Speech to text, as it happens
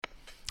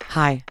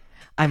Hi,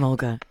 I'm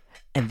Olga,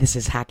 and this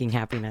is Hacking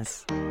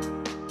Happiness.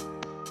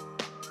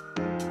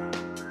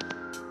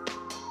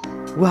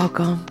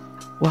 Welcome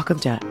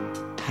to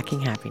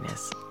Hacking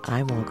Happiness.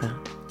 I'm Olga,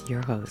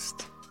 your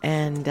host.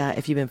 And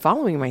if you've been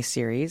following my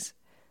series,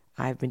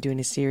 I've been doing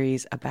a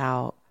series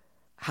about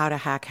how to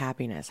hack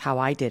happiness, how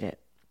I did it,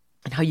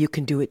 and how you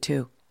can do it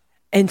too.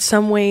 In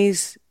some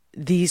ways,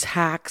 these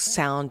hacks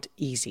sound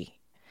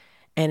easy.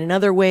 And in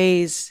other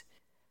ways,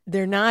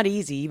 they're not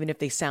easy, even if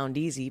they sound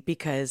easy,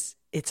 because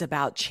it's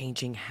about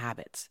changing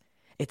habits.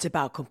 It's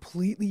about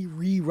completely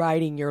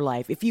rewriting your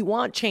life. If you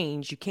want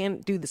change, you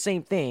can't do the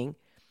same thing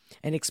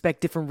and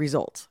expect different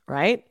results,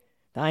 right?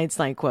 The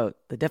Einstein quote,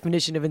 the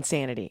definition of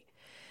insanity.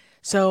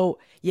 So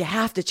you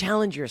have to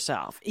challenge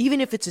yourself, even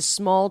if it's a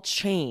small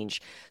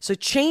change. So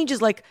change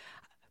is like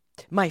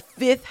my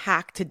fifth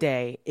hack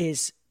today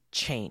is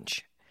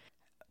change.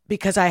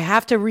 Because I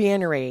have to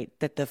reiterate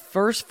that the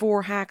first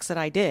four hacks that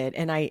I did,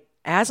 and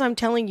as I'm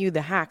telling you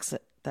the hacks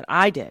that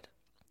I did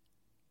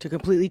to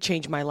completely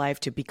change my life,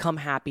 to become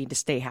happy, to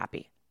stay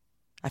happy,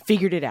 I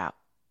figured it out.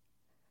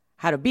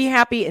 How to be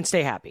happy and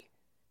stay happy.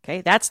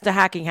 Okay, that's the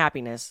hacking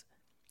happiness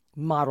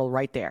model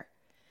right there.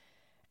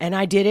 And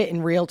I did it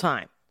in real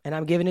time. And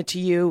I'm giving it to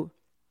you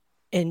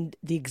in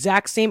the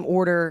exact same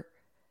order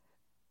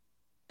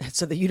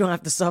so that you don't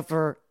have to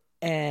suffer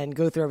and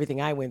go through everything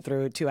I went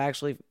through to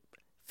actually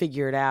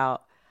figure it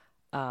out.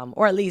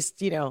 Or at least,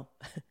 you're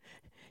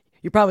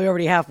probably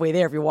already halfway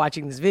there if you're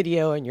watching this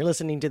video and you're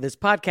listening to this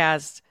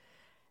podcast.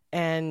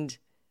 And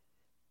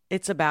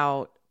it's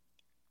about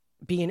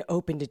being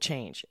open to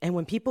change. And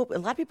when a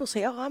lot of people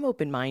say, oh, I'm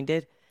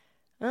open-minded.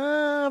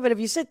 But if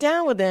you sit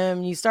down with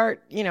them, you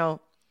start,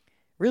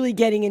 really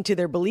getting into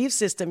their belief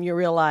system, you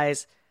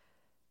realize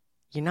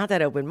you're not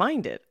that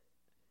open-minded.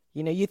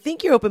 You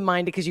think you're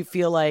open-minded because you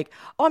feel like,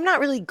 oh, I'm not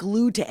really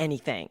glued to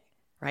anything,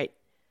 right?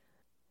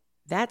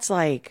 That's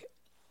like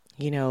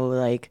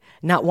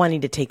not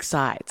wanting to take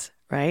sides,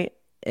 right?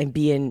 And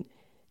being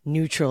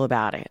neutral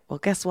about it. Well,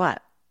 guess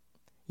what?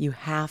 You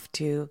have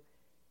to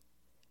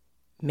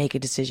make a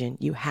decision.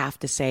 You have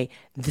to say,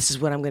 this is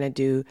what I'm going to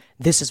do.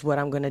 This is what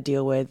I'm going to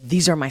deal with.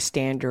 These are my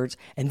standards.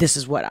 And this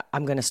is what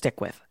I'm going to stick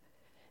with.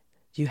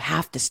 You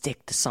have to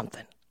stick to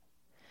something.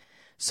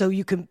 So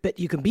you can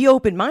be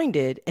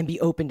open-minded and be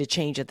open to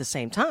change at the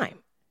same time,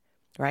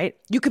 right?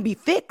 You can be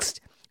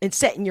fixed and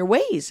set in your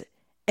ways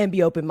and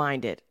be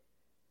open-minded.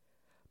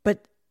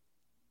 But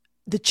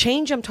the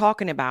change I'm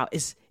talking about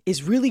is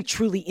really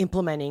truly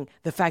implementing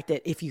the fact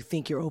that if you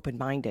think you're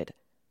open-minded,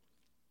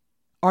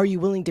 are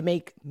you willing to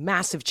make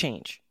massive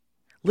change?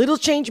 Little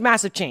change,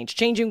 massive change.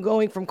 Changing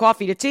going from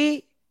coffee to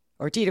tea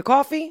or tea to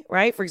coffee,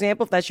 right? For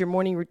example, if that's your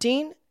morning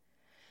routine,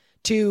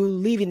 to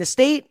leaving the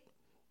state,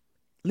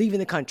 leaving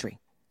the country.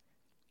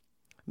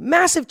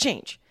 Massive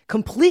change,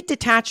 complete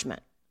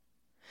detachment.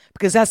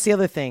 Because that's the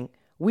other thing.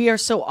 We are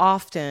so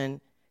often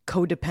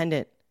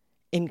codependent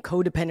in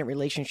codependent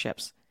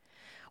relationships.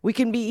 We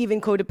can be even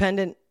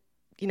codependent,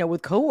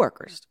 with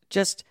coworkers.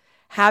 Just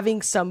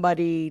having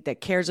somebody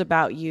that cares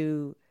about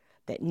you,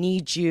 that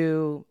needs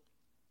you.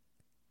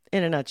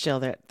 In a nutshell,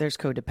 there's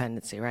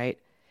codependency, right?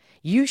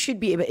 You should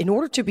be able, in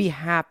order to be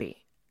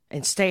happy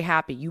and stay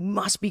happy, you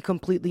must be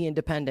completely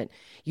independent.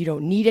 You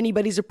don't need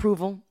anybody's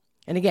approval.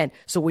 And again,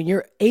 so when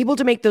you're able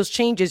to make those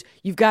changes,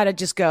 you've got to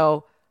just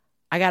go,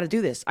 I got to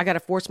do this. I got to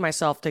force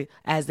myself to,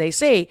 as they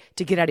say,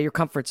 to get out of your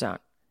comfort zone.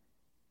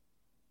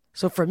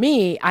 So for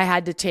me, I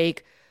had to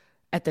take,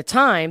 at the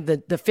time,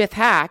 the fifth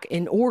hack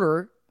in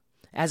order,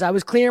 as I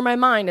was clearing my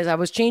mind, as I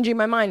was changing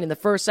my mind in the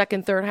first,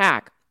 second, third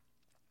hack.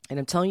 And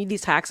I'm telling you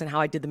these hacks and how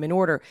I did them in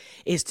order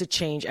is to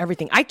change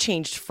everything. I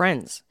changed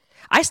friends.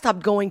 I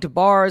stopped going to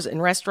bars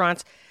and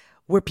restaurants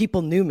where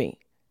people knew me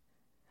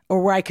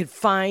or where I could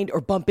find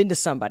or bump into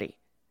somebody.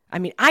 I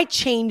mean, I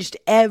changed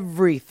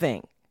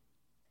everything.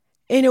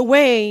 In a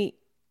way,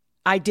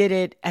 I did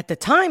it at the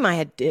time.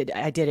 I did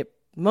it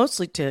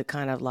mostly to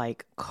kind of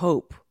like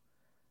cope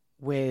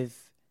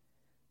with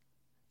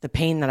the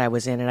pain that I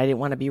was in. And I didn't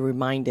want to be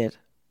reminded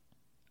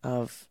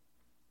of,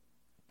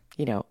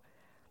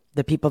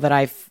 the people that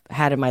I've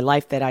had in my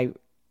life that I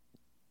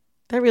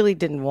really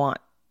didn't want.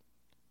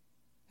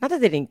 Not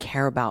that they didn't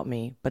care about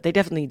me, but they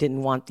definitely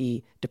didn't want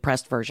the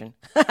depressed version.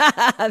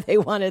 They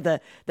wanted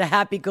the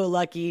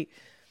happy-go-lucky,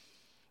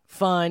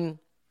 fun,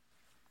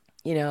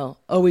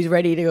 always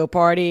ready to go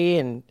party.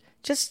 And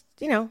just,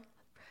 I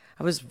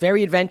was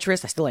very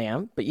adventurous. I still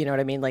am, but you know what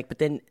I mean? But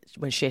then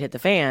when shit hit the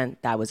fan,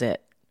 that was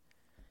it.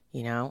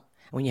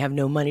 When you have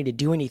no money to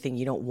do anything,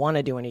 you don't want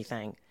to do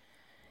anything.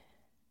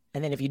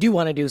 And then if you do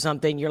want to do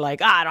something, you're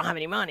like, I don't have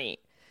any money.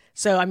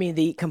 So, I mean,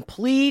 the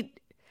complete,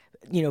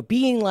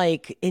 being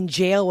like in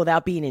jail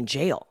without being in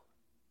jail.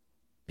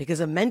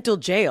 Because a mental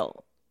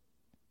jail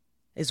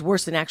is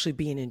worse than actually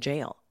being in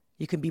jail.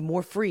 You can be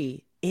more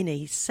free in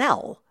a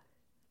cell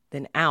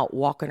than out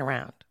walking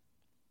around.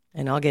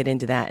 And I'll get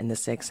into that in the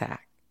sixth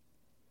hack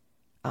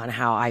on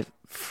how I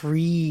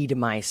freed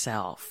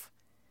myself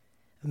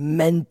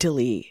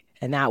mentally.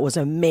 And that was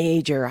a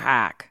major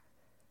hack.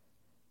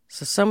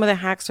 So some of the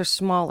hacks are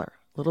smaller.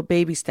 little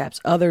baby steps.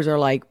 Others are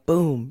like,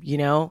 boom,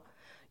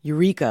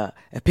 eureka,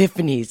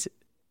 epiphanies.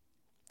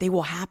 They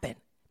will happen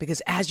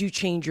because as you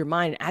change your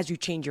mind, as you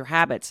change your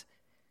habits,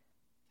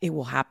 it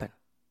will happen.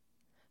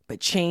 But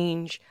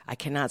change, I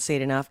cannot say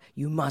it enough,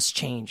 you must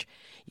change.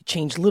 You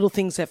change little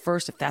things at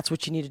first if that's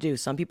what you need to do.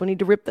 Some people need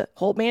to rip the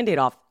whole Band-Aid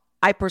off.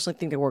 I personally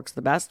think that works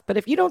the best. But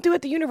if you don't do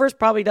it, the universe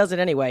probably does it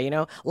anyway,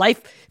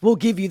 Life will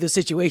give you the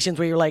situations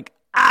where you're like,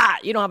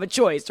 you don't have a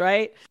choice,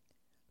 right?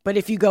 But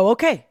if you go,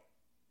 okay,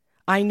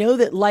 I know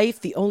that life,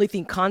 the only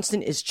thing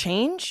constant is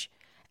change.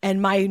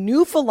 And my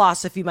new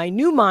philosophy, my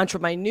new mantra,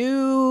 my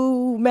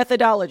new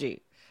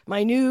methodology,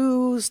 my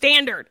new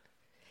standard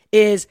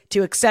is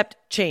to accept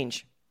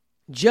change.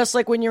 Just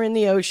like when you're in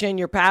the ocean,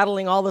 you're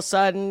paddling, all of a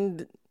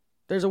sudden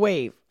there's a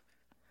wave.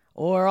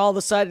 Or all of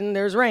a sudden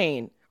there's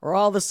rain. Or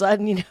all of a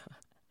sudden,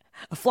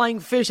 a flying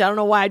fish. I don't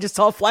know why I just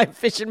saw a flying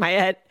fish in my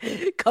head.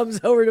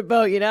 Comes over the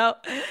boat,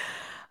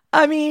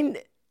 I mean,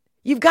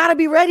 you've got to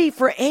be ready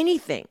for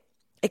anything.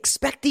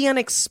 Expect the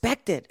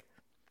unexpected.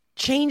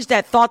 Change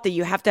that thought that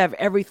you have to have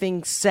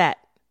everything set.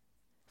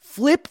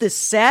 Flip the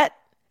set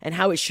and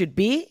how it should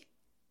be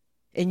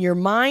in your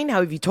mind.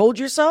 How have you told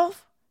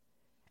yourself?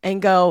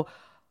 And go,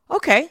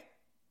 okay,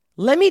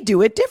 let me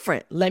do it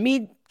different. Let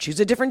me choose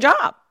a different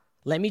job.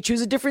 Let me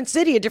choose a different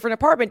city, a different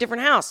apartment,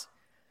 different house.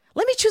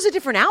 Let me choose a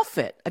different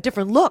outfit, a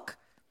different look.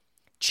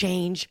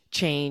 Change,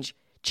 change,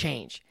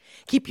 change.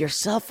 Keep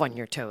yourself on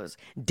your toes.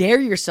 Dare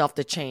yourself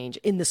to change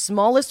in the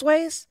smallest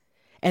ways.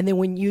 And then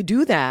when you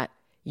do that,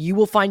 you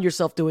will find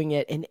yourself doing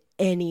it in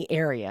any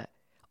area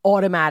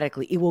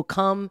automatically. It will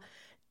come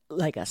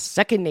like a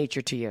second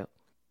nature to you,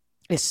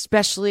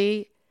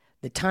 especially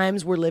the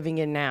times we're living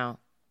in now.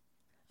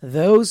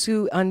 Those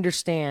who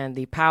understand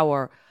the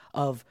power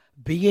of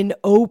being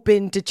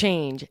open to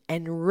change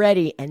and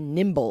ready and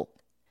nimble.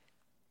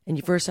 And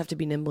you first have to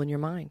be nimble in your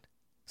mind.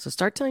 So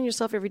start telling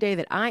yourself every day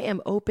that I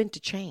am open to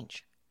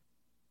change.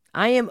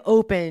 I am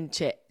open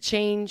to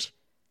change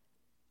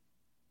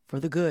for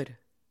the good,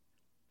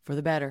 for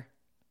the better.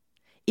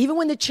 Even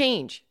when the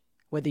change,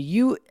 whether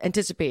you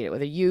anticipate it,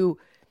 whether you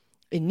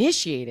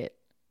initiate it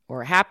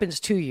or it happens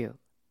to you,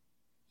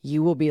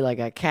 you will be like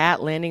a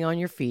cat landing on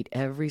your feet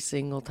every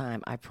single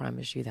time. I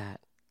promise you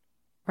that.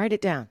 Write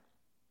it down.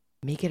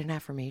 Make it an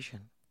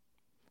affirmation.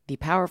 The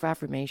power of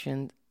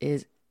affirmation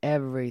is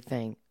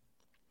everything.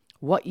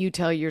 What you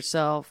tell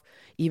yourself,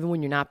 even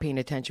when you're not paying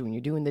attention, when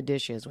you're doing the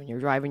dishes, when you're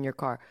driving your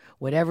car,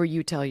 whatever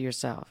you tell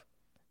yourself,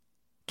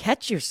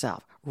 catch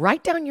yourself.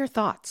 Write down your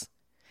thoughts.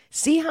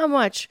 See how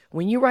much,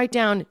 when you write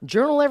down,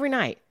 journal every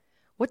night.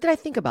 What did I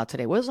think about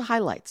today? What are the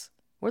highlights?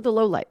 What are the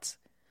lowlights?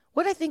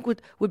 What I think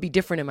would be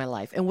different in my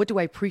life? And what do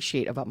I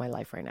appreciate about my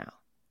life right now?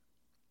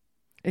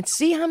 And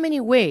see how many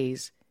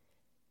ways.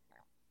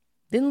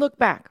 Then look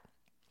back.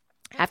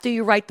 After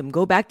you write them,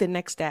 go back the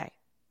next day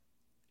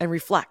and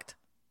reflect.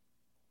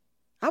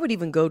 I would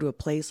even go to a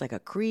place like a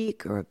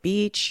creek or a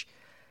beach,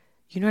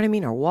 you know what I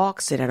mean? Or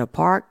walk, sit at a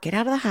park, get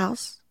out of the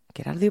house,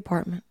 get out of the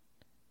apartment,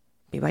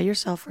 be by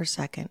yourself for a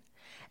second.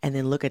 And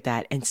then look at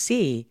that and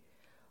see,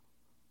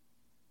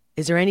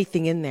 is there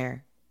anything in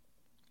there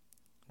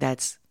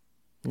that's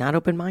not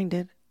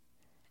open-minded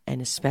and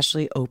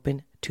especially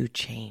open to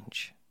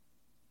change?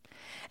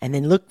 And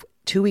then look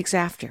 2 weeks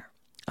after,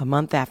 a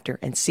month after,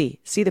 and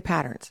see the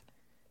patterns.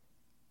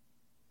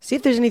 See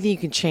if there's anything you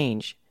can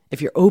change.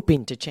 If you're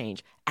open to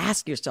change,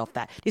 ask yourself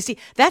that. You see,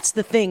 that's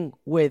the thing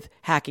with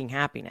hacking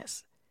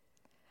happiness.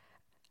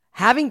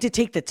 Having to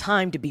take the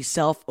time to be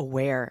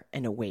self-aware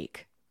and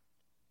awake.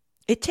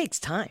 It takes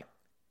time.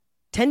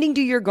 Tending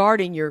to your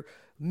garden, your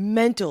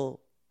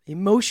mental,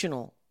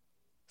 emotional,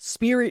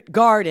 spirit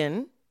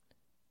garden,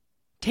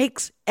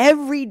 takes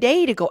every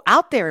day to go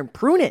out there and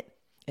prune it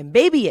and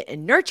baby it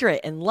and nurture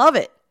it and love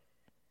it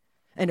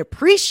and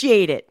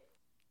appreciate it.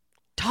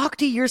 Talk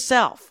to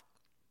yourself.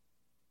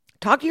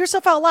 Talk to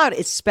yourself out loud,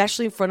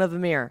 especially in front of the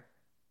mirror.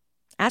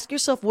 Ask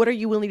yourself, what are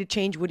you willing to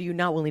change? What are you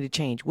not willing to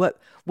change? What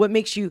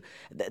makes you,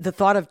 the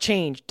thought of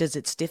change, does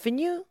it stiffen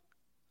you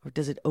or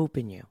does it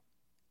open you?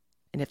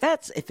 And if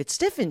it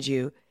stiffens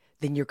you,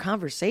 then your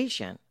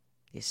conversation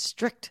is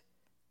strict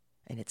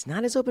and it's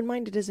not as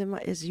open-minded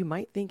as you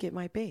might think it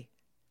might be.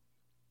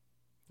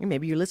 And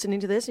maybe you're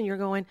listening to this and you're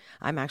going,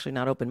 I'm actually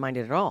not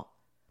open-minded at all,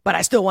 but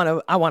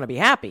I want to be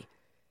happy.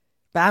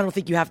 But I don't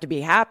think you have to be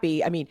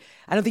happy. I mean,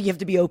 I don't think you have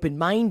to be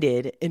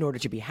open-minded in order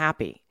to be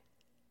happy.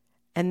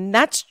 And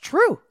that's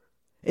true.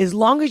 As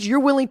long as you're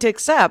willing to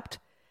accept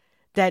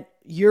that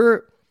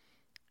your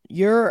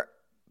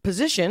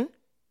position,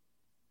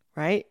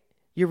 right,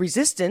 your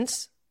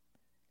resistance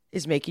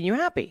is making you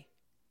happy.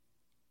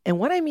 And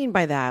what I mean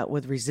by that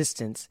with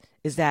resistance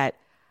is that,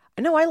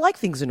 I know I like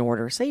things in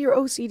order. Say you're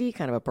OCD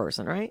kind of a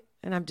person, right?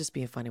 And I'm just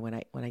being funny when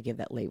I give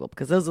that label,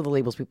 because those are the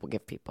labels people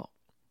give people.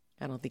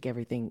 I don't think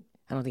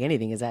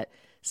anything is that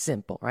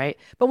simple, right?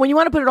 But when you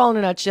want to put it all in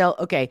a nutshell,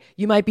 okay,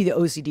 you might be the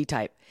OCD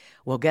type.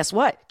 Well, guess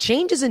what?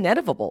 Change is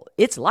inevitable.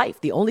 It's life.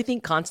 The only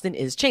thing constant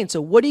is change. So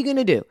what are you going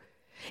to do?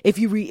 If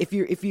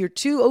you're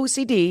too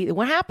OCD, then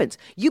what happens?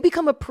 You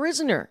become a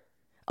prisoner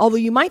Although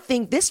you might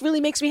think this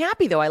really makes me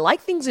happy though. I like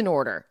things in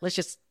order.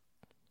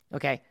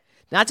 Okay.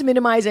 Not to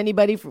minimize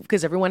anybody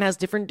because everyone has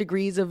different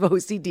degrees of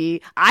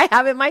OCD. I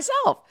have it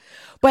myself,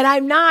 but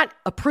I'm not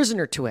a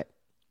prisoner to it.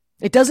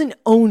 It doesn't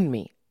own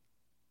me.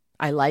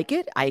 I like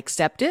it. I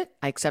accept it.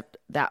 I accept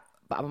that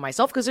about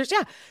myself because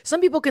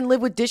some people can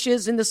live with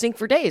dishes in the sink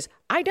for days.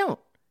 I don't.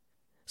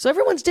 So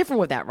everyone's different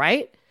with that,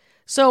 right?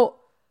 So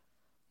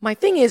my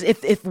thing is,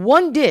 if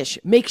one dish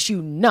makes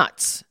you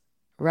nuts,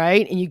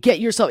 right, and you get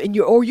yourself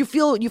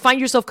you find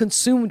yourself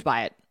consumed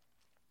by it.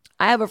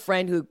 I have a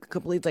friend who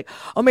completely like,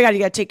 oh my God, you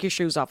got to take your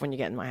shoes off when you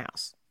get in my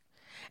house.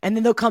 And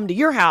then they'll come to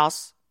your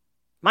house,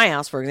 my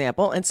house, for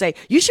example, and say,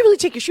 you should really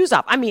take your shoes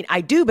off. I mean,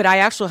 I do, but I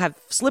actually have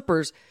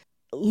slippers,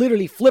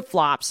 literally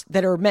flip-flops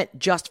that are meant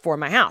just for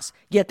my house.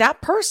 Yet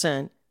that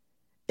person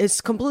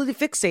is completely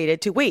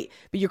fixated to wait,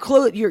 but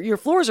your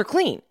floors are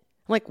clean.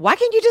 I'm like, why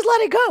can't you just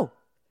let it go?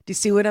 Do you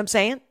see what I'm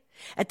saying?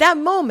 At that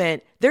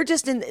moment, they're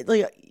just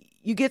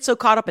you get so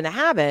caught up in the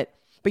habit,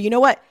 but you know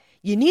what?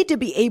 You need to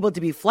be able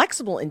to be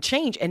flexible and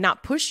change and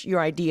not push your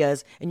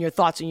ideas and your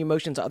thoughts and your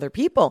emotions to other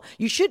people.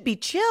 You should be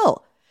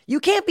chill. You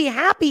can't be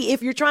happy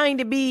if you're trying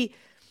to be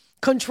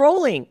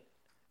controlling,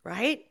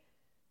 right?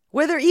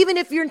 Even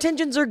if your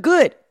intentions are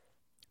good.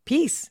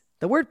 Peace.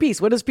 The word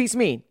peace. What does peace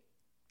mean?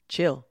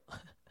 Chill.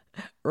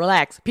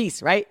 Relax.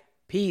 Peace, right?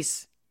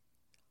 Peace.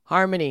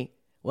 Harmony.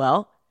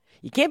 Well,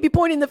 you can't be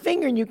pointing the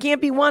finger and you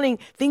can't be wanting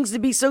things to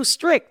be so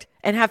strict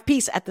and have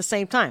peace at the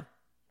same time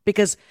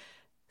because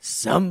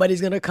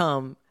somebody's going to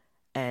come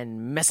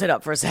and mess it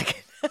up for a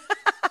second.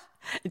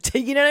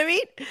 You know what I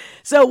mean?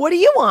 So what do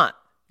you want?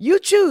 You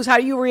choose. How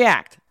do you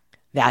react?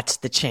 That's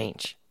the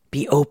change.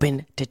 Be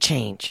open to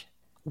change.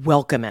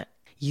 Welcome it.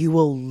 You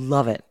will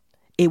love it.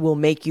 It will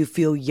make you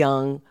feel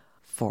young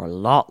for a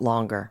lot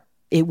longer.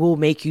 It will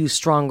make you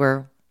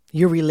stronger.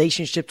 Your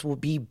relationships will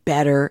be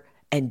better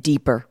and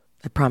deeper.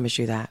 I promise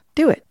you that.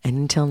 Do it. And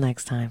until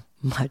next time,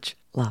 much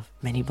love,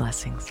 many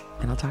blessings,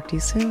 and I'll talk to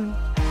you soon.